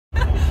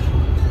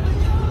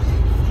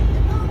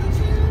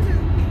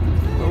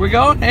we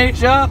going,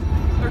 Asia?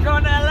 We're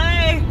going to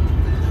LA.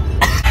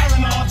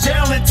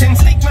 Gelatin,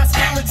 stick my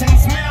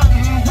skeletons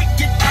melting.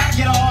 Wicked, I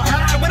get all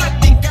high when I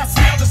think I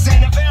smell the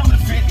scent of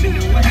elephant.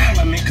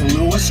 I make a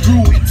lure, screw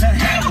it to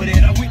hell with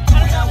it. I whip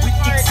out with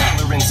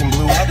accelerants and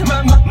blew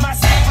up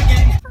myself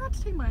again. I forgot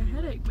to take my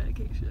headache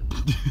medication.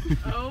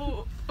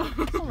 Oh.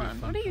 Hold on,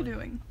 what are you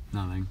doing?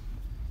 Nothing.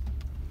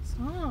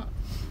 Stop.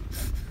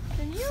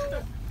 Can you?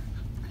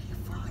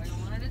 I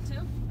wanted it to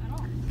at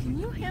all. Can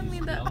you hand me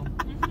that?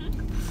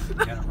 You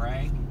got a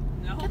rag?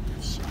 No. Get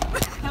this shit.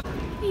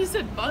 You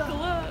said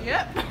buckle up.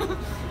 Yep.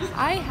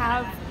 I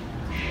have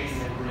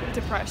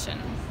depression.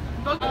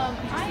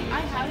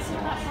 I have some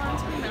of that pond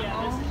cream at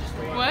home.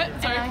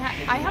 What? Sorry.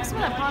 I have some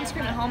of that pond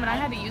cream at home, and I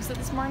had to use it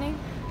this morning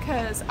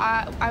because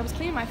I was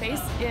cleaning my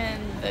face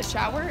in the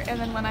shower, and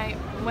then when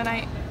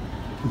I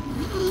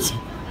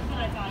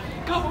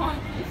Go on.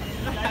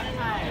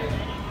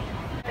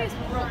 My face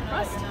was real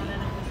crusty.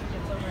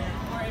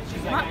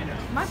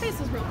 My face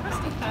was real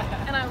crusty,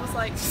 and I was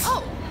like,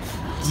 oh.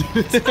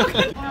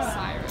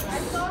 Cyrus.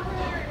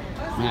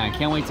 Man, I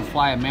can't wait to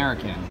fly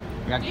American.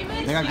 They got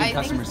good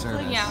customer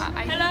service. Yeah.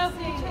 Hello.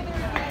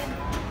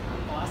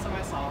 Last time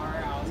I saw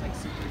her, I was like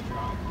super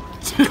drunk.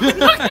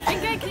 I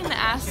think I can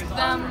ask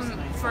them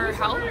for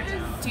help.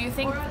 Do you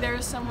think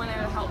there's someone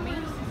there to help me?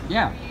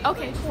 Yeah.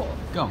 Okay, cool.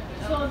 Go.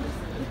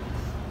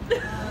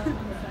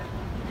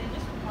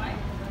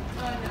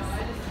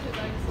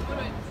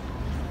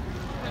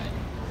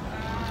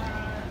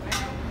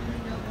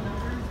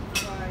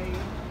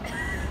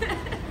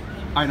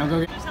 Alright, now go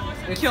get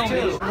kill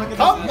me.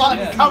 Come on,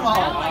 come on.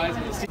 How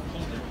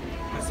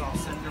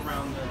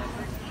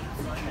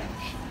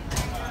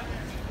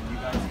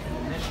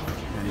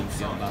do you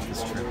feel about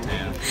this trip,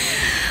 Dan?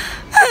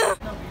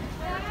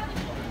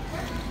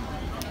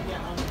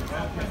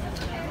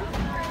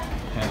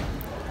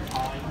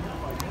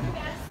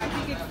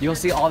 You'll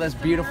see all this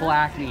beautiful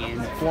acne in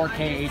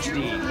 4K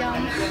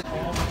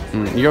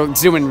HD. You're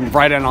zooming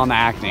right in on the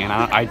acne, and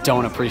I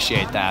don't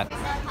appreciate that.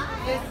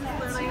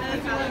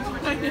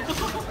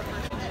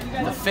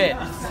 The fit.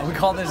 We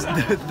call this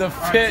the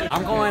fit.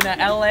 I'm going to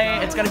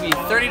LA. It's going to be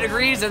 30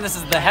 degrees, and this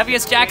is the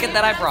heaviest jacket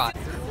that I brought.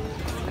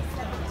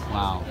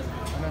 Wow.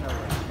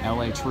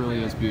 LA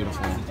truly is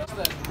beautiful.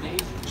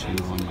 She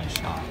won my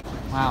shot.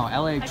 Wow,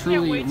 LA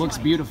truly looks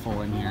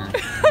beautiful in here.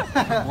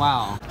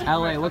 Wow.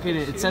 LA, look at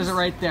it. It says it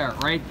right there.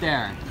 Right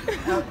there.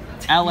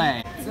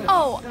 LA.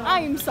 Oh,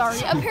 I'm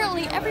sorry.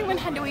 Apparently everyone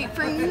had to wait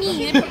for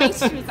me to put my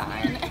shoes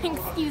on.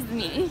 Excuse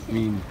me. I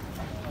mean,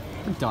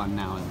 we're done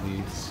now at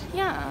least.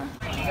 Yeah.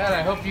 God,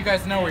 I hope you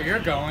guys know where you're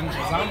going,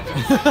 because I'm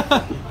just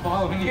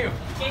following you.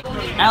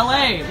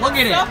 LA, look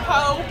at it.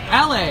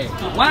 LA.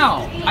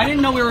 Wow. I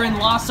didn't know we were in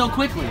Lost so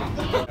quickly.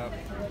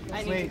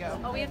 I need to go.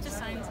 Oh, we have to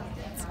sign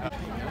something.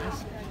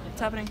 What's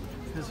happening?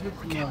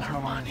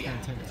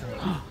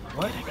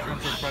 What? It's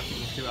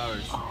approximately 2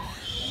 hours.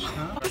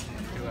 Huh?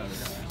 2 hours.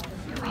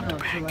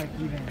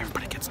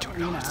 Everybody gets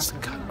 $200 as a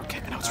cut, okay?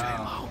 And I was really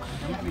low.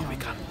 And we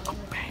got a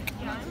bank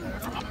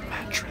from a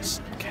mattress,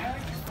 okay?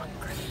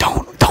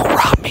 Don't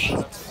rob me.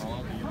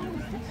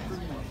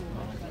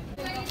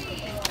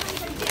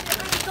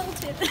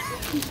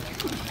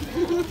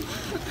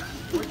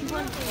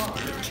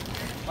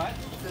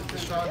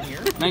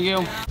 Thank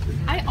you.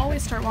 I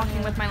always start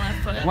walking with my left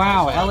foot.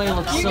 Wow, LA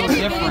looks so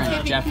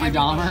different. Jeffrey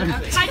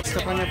Dahmer.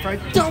 Step on your foot.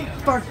 Don't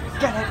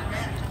forget it.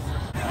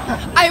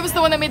 I was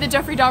the one that made the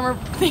Jeffrey Dahmer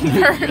thing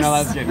first. No,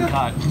 that's getting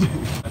cut.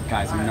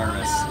 Guys, I'm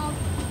nervous.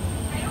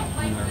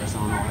 I'm nervous. I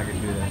don't know if I can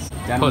do this.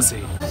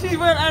 Pussy. She's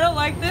weird. I don't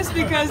like this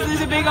because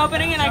there's a big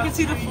opening and I can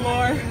see the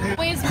floor.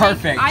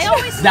 Perfect. I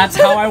always. That's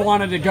how I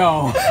wanted to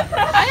go.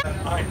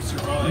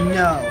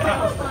 No.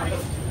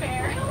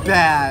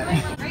 Bad.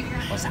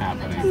 What's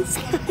happening?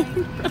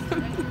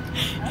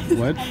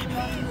 What?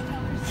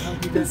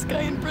 This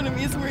guy in front of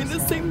me is wearing the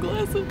same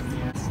glasses.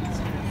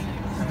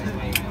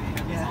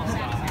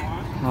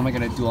 How am I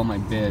gonna do all my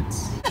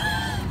bids?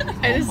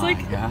 I just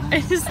like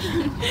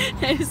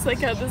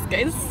how this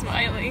guy's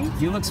smiling.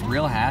 He looks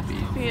real happy.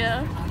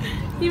 Yeah,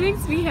 he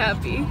makes me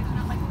happy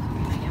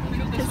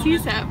because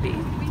he's happy.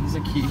 He's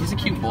a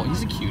cute boy.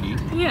 He's a cutie.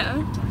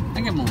 Yeah. I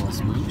give him a little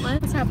smooch.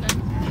 What's happening?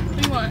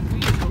 What do you want?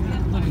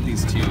 Look at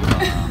these two.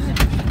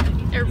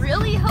 They're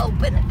really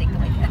hoping that they go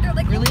like that. They're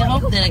like, really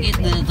hope that I get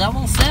the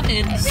double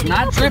sevens.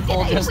 Not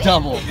triple, just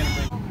double.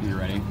 You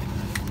ready?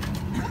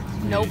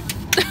 Nope.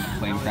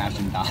 Plane crash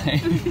and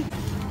die.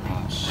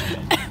 Oh shit.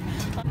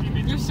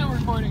 You're still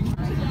recording.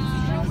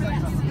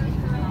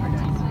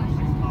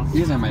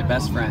 These are my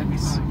best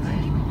friends,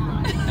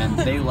 and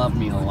they love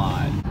me a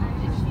lot.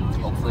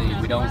 Hopefully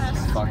we don't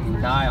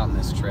fucking die on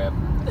this trip.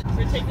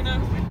 We're taking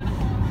off.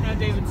 Now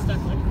David's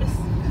stuck like this.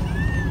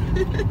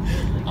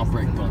 I'll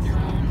break both your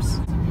arms.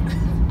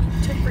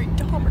 Jeffrey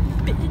Dahmer,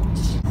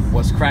 bitch.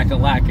 What's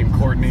crack-a-lackin',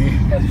 Courtney?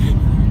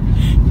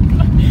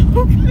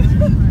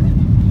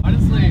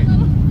 Honestly,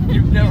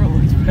 you've never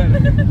looked better.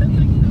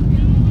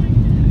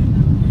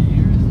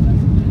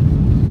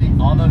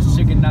 All those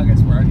chicken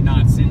nuggets were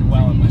not sitting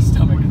well in my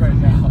stomach right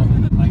now.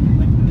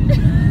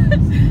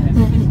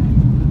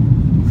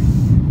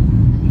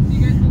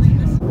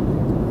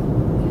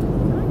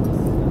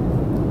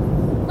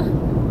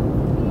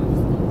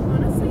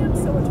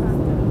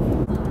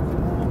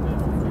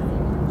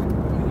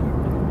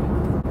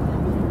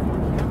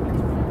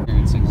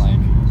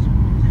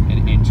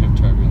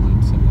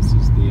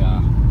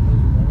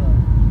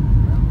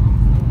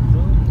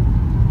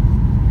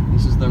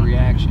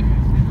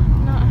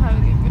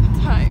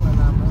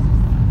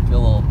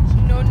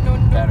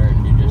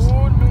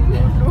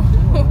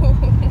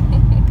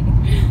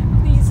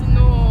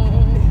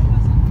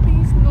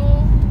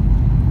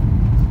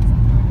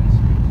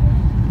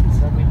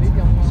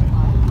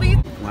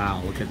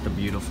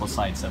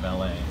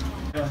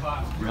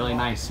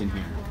 nice in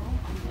here.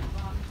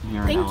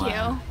 Here in Thank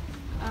LA.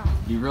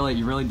 you. You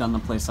really done the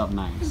place up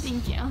nice.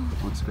 Thank you.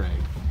 Looks great.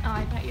 Oh,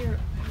 I bet you're.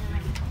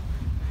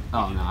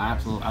 Oh no, I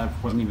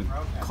wasn't even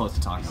close to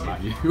talking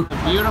about you. The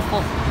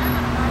beautiful.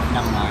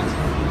 Never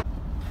mind.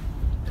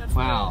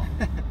 Wow,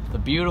 the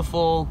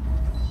beautiful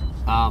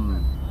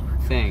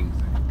thing.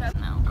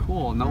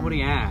 Cool.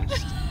 Nobody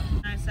asked.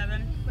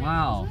 97.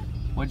 Wow.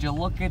 Would you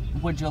look at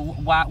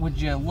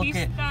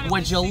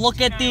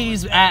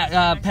these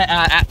fuck.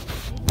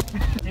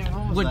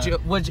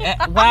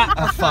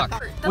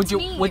 That's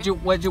me.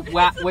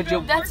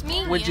 That's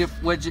me.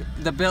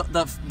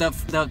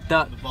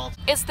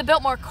 It's the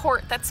Biltmore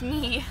Court. That's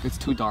me. It's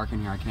too dark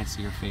in here. I can't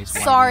see your face.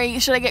 Sorry.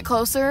 Should I get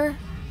closer?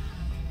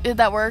 Did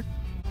that work?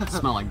 It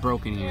smell like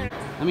broken here.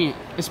 I mean,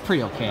 it's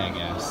pretty okay, I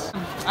guess.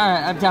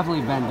 Alright, I've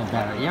definitely been to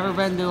better. You ever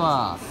been to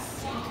a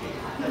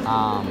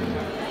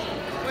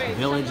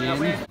Village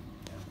Inn?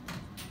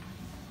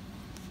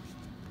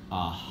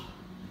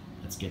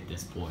 Let's get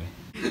this boy.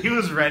 He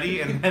was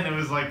ready, and then it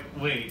was like,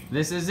 wait.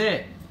 This is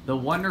it. The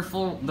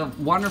wonderful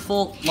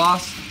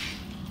Las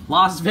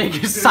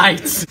Vegas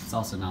sights. It's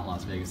also not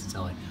Las Vegas, it's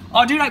LA.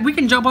 Oh, dude, we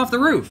can jump off the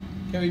roof.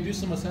 Can we do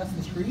some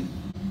Assassin's Creed?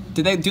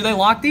 Do they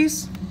lock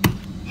these?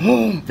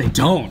 They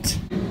don't.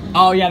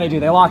 Oh yeah, they do.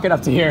 They lock it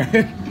up to here.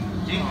 David,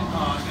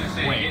 I was gonna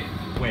say.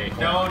 Wait.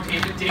 No,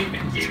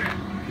 David.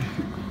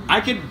 I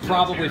could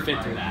probably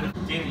fit through that.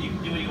 David, you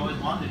can do what you always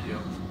wanted to do.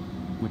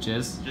 Which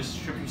is? Just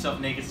strip yourself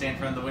naked, stand in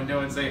front of the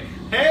window, and say,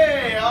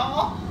 "Hey,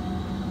 y'all."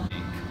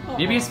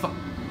 Maybe it's fuck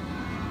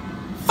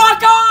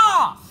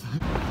off!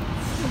 It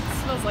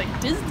smells like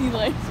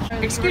Disneyland.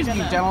 Excuse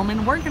me,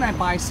 gentlemen. Where can I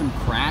buy some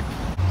crack,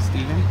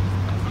 Steven?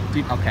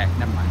 Okay,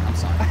 never mind. I'm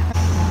sorry.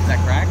 Is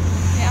that crack?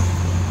 Yeah.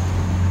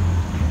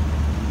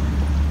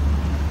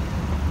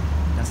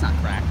 That's not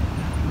crack.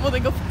 Well,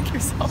 then go fuck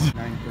yourself.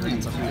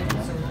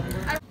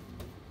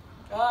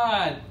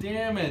 God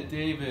damn it,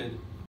 David.